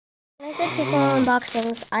I said take long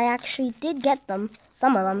unboxings, I actually did get them.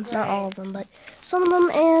 Some of them, not all of them, but some of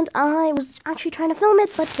them, and I was actually trying to film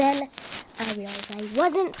it, but then I realized I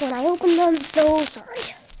wasn't when I opened them, so sorry.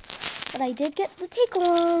 But I did get the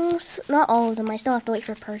take-alongs. Not all of them, I still have to wait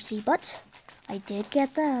for Percy, but I did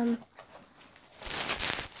get them.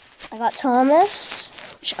 I got Thomas,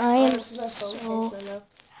 which I am so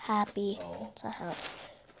happy to have.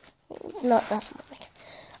 No, that's not like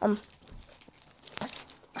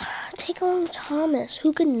take-along Thomas.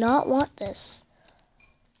 Who could not want this?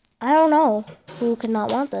 I don't know who could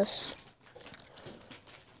not want this.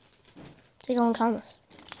 Take-along Thomas.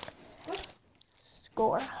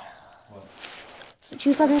 Score. So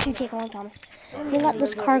 2002 take-along Thomas. We got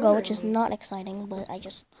this cargo, which is not exciting, but I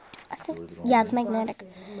think, yeah, it's magnetic.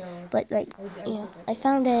 But, like, yeah, I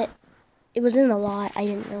found it. It was in the lot. I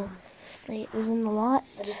didn't know. Like, it was in the lot.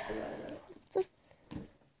 It's a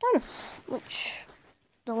Thomas, which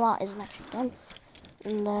the lot isn't actually done.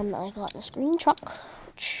 And then I got this green truck,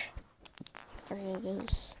 which there it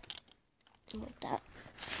goes. Like that.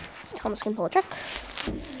 So Thomas can pull a truck.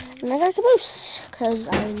 And I got a caboose, because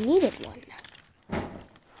I needed one.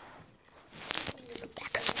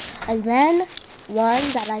 Back. And then one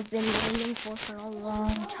that I've been waiting for a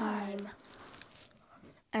long time.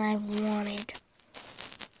 And I've wanted.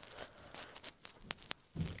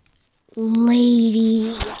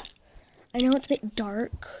 Lady. I know it's a bit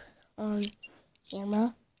dark on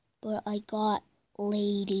camera, but I got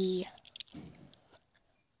Lady.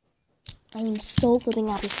 I'm so flipping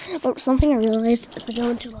happy. But something I realized if I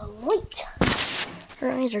go into the light, her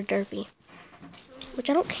eyes are derpy. Which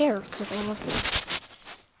I don't care, because I love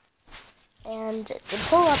them. And the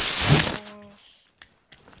pull up.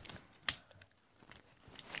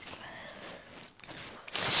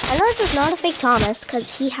 I know this is not a fake Thomas,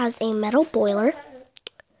 because he has a metal boiler.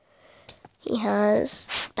 He has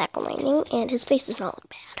backlining, lining, and his face does not look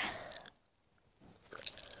bad.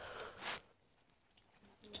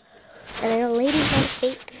 And I know Lady's not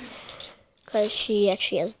fake, because she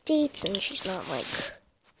actually has dates, and she's not, like,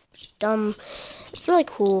 dumb. It's really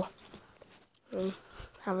cool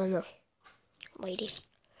having a lady.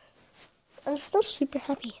 I'm still super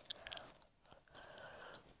happy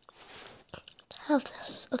to have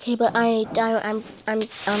this. Okay, but I'm gonna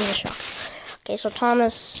shock. Okay, so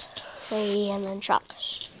Thomas, Lady, and then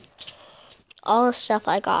trucks. All the stuff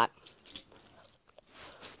I got.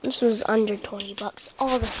 This was under 20 bucks.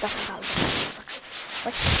 All the stuff I got was under 20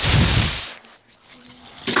 bucks.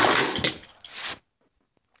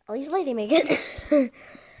 At least Lady make it.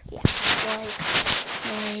 Yeah, like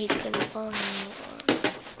and funny.